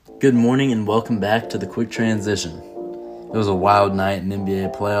Good morning and welcome back to the Quick Transition. It was a wild night in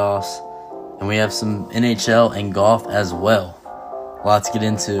NBA playoffs, and we have some NHL and golf as well. Lots to get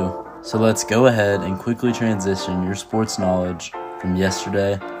into, so let's go ahead and quickly transition your sports knowledge from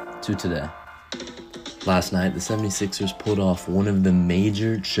yesterday to today. Last night, the 76ers pulled off one of the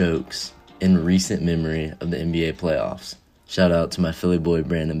major chokes in recent memory of the NBA playoffs. Shout out to my Philly boy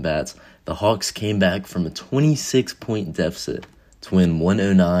Brandon Batts. The Hawks came back from a 26-point deficit to win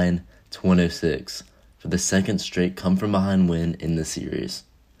 109-106 for the second straight come-from-behind win in the series.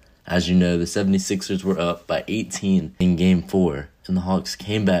 As you know, the 76ers were up by 18 in Game 4, and the Hawks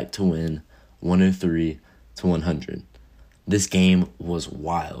came back to win 103-100. This game was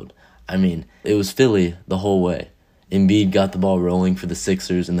wild. I mean, it was Philly the whole way. Embiid got the ball rolling for the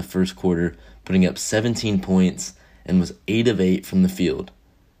Sixers in the first quarter, putting up 17 points and was 8 of 8 from the field.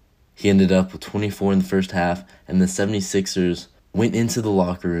 He ended up with 24 in the first half, and the 76ers went into the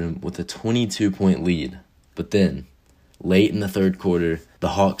locker room with a 22-point lead. But then, late in the third quarter, the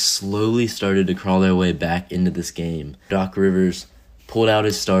Hawks slowly started to crawl their way back into this game. Doc Rivers pulled out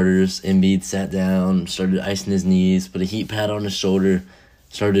his starters. Embiid sat down, started icing his knees, put a heat pad on his shoulder,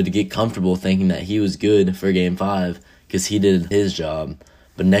 started to get comfortable thinking that he was good for Game 5 because he did his job.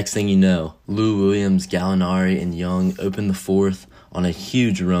 But next thing you know, Lou Williams, Gallinari, and Young opened the fourth on a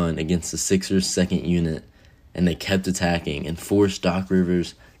huge run against the Sixers' second unit, and they kept attacking and forced Doc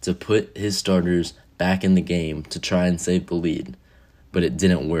Rivers to put his starters back in the game to try and save the lead. But it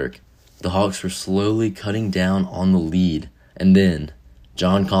didn't work. The Hawks were slowly cutting down on the lead, and then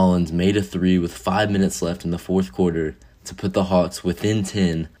John Collins made a three with 5 minutes left in the fourth quarter to put the Hawks within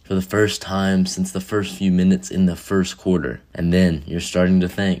 10 for the first time since the first few minutes in the first quarter. And then you're starting to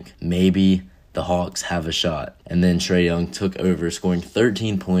think, maybe the Hawks have a shot. And then Trae Young took over, scoring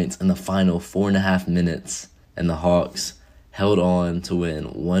 13 points in the final 4.5 minutes. And the Hawks held on to win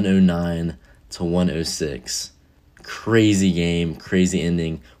 109-106. Crazy game, crazy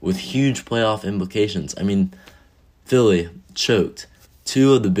ending with huge playoff implications. I mean, Philly choked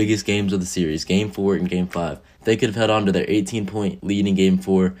two of the biggest games of the series, Game 4 and Game 5. They could have held on to their 18-point lead in Game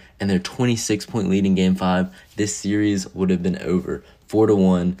 4 and their 26-point lead in Game 5. This series would have been over.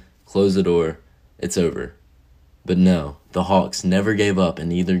 4-1, close the door, it's over. But no, the Hawks never gave up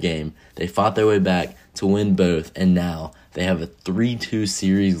in either game. They fought their way back to win both, and now they have a 3-2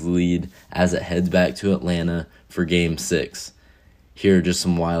 series lead as it heads back to Atlanta for Game 6. Here are just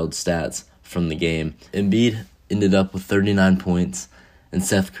some wild stats from the game. Embiid ended up with 39 points, and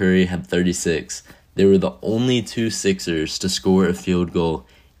Seth Curry had 36. They were the only two Sixers to score a field goal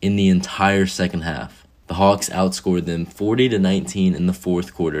in the entire second half. The Hawks outscored them 40-19 in the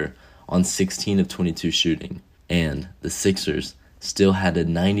fourth quarter on 16 of 22 shooting. And the Sixers still had a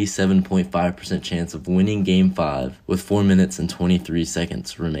 97.5% chance of winning Game 5 with 4 minutes and 23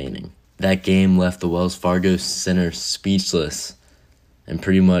 seconds remaining. That game left the Wells Fargo Center speechless, and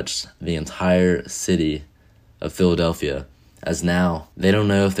pretty much the entire city of Philadelphia, as now they don't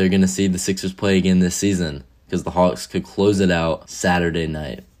know if they're going to see the Sixers play again this season because the Hawks could close it out Saturday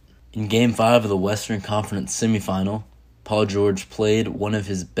night. In Game 5 of the Western Conference semifinal, Paul George played one of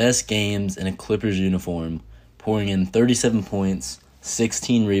his best games in a Clippers uniform, pouring in 37 points,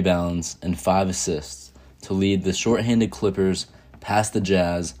 16 rebounds, and 5 assists to lead the shorthanded Clippers past the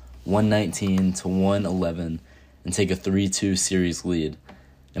Jazz 119-111 and take a 3-2 series lead.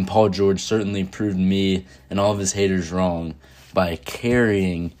 And Paul George certainly proved me and all of his haters wrong by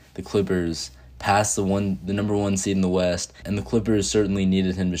carrying the Clippers past the number one seed in the West, and the Clippers certainly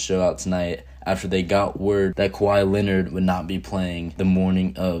needed him to show out tonight after they got word that Kawhi Leonard would not be playing the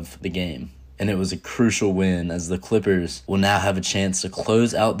morning of the game. And it was a crucial win as the Clippers will now have a chance to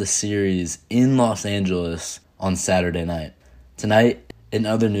close out the series in Los Angeles on Saturday night. Tonight, in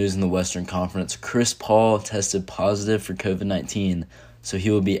other news in the Western Conference, Chris Paul tested positive for COVID-19, so he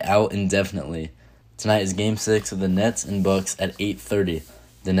will be out indefinitely. Tonight is Game 6 of the Nets and Bucks at 8:30.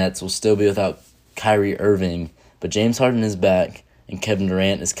 The Nets will still be without Kyrie Irving, but James Harden is back, and Kevin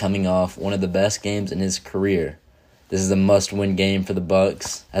Durant is coming off one of the best games in his career. This is a must-win game for the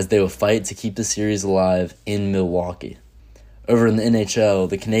Bucks as they will fight to keep the series alive in Milwaukee. Over in the NHL,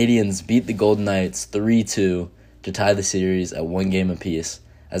 the Canadiens beat the Golden Knights 3-2 to tie the series at 1 game apiece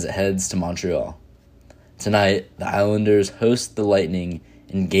as it heads to Montreal. Tonight, the Islanders host the Lightning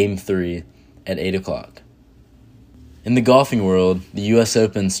in Game 3 at 8 o'clock. In the golfing world, the U.S.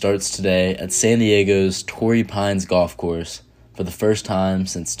 Open starts today at San Diego's Torrey Pines Golf Course for the first time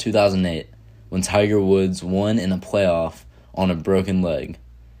since 2008. When Tiger Woods won in a playoff on a broken leg.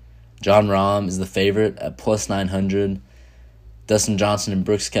 Jon Rahm is the favorite at plus 900. Dustin Johnson and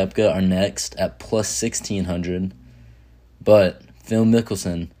Brooks Koepka are next at plus 1,600. But Phil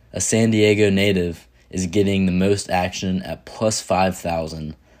Mickelson a San Diego native, is getting the most action at plus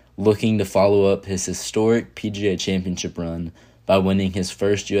 5,000, looking to follow up his historic PGA Championship run by winning his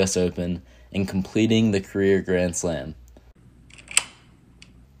first U.S. Open and completing the career Grand Slam.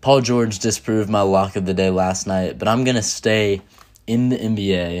 Paul George disproved my lock of the day last night, but I'm going to stay in the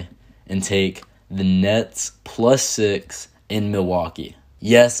NBA and take the Nets plus 6 in Milwaukee.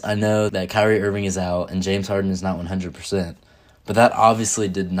 Yes, I know that Kyrie Irving is out and James Harden is not 100%, but that obviously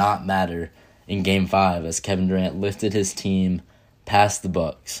did not matter in Game 5 as Kevin Durant lifted his team past the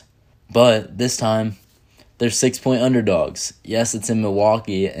Bucks. But this time, they're 6-point underdogs. Yes, it's in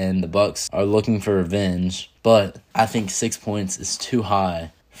Milwaukee and the Bucks are looking for revenge, but I think 6 points is too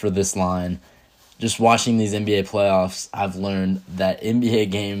high for this line. Just watching these NBA playoffs, I've learned that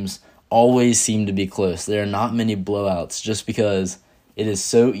NBA games always seem to be close. There are not many blowouts just because it is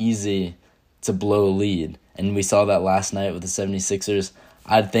so easy to blow a lead. And we saw that last night with the 76ers.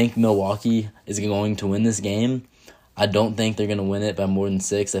 I think Milwaukee is going to win this game. I don't think they're going to win it by more than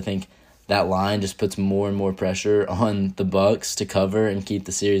 6. I think that line just puts more and more pressure on the Bucks to cover and keep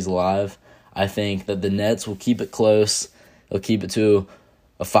the series alive. I think that the Nets will keep it close. They'll keep it to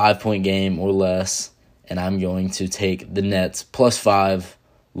a 5-point game or less. And I'm going to take the Nets plus 5,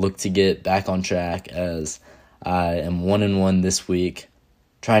 look to get back on track as I am 1-1 this week.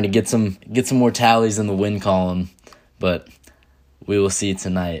 Trying to get some more tallies in the win column, but we will see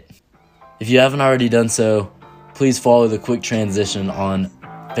tonight. If you haven't already done so, please follow The Quick Transition on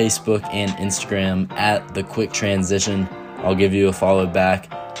Facebook and Instagram at The Quick Transition. I'll give you a follow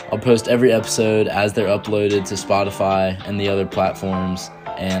back. I'll post every episode as they're uploaded to Spotify and the other platforms,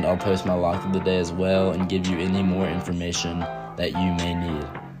 and I'll post my lock of the day as well and give you any more information that you may need.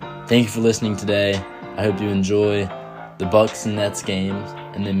 Thank you for listening today. I hope you enjoy the Bucks and Nets games,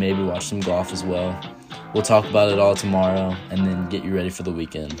 and then maybe watch some golf as well. We'll talk about it all tomorrow and then get you ready for the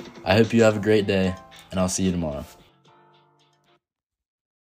weekend. I hope you have a great day, and I'll see you tomorrow.